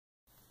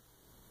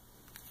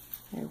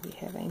Here we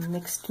have a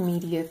mixed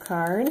media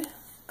card.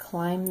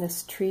 Climb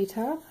this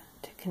treetop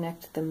to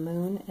connect the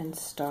moon and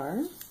star.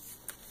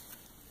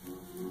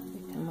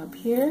 We come up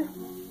here,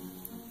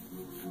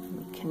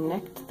 we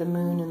connect the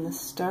moon and the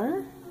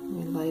star,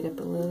 we light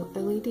up a little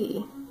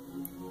LED.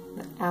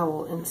 The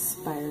owl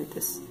inspired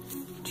this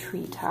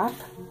treetop.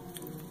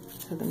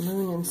 So the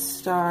moon and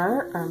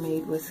star are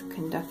made with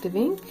conductive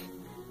ink,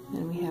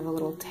 and we have a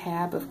little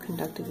tab of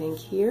conductive ink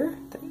here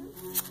that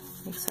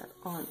makes our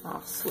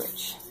on-off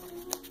switch.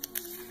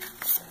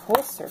 The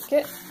whole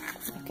circuit,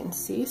 you can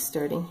see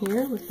starting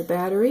here with the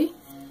battery,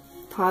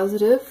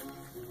 positive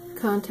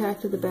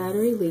contact of the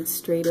battery leads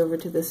straight over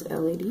to this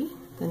LED.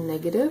 The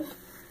negative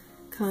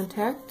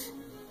contact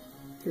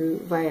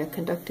via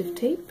conductive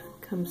tape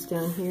comes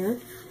down here,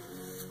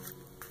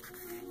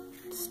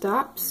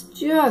 stops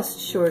just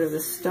short of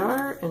the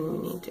star, and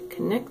we need to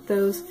connect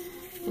those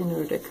in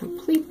order to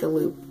complete the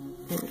loop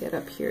and get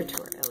up here to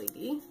our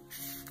LED.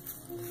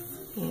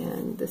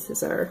 And this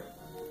is our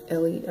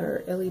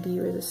LED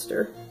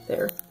resistor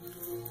there.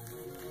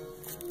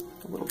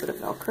 A little bit of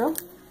Velcro.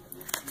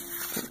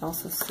 You can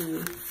also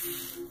see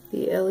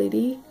the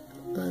LED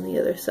on the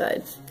other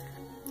side.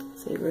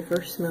 It's a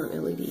reverse mount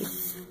LED.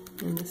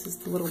 And this is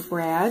the little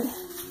brad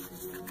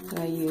that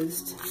I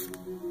used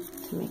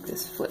to make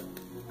this flip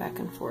back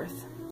and forth.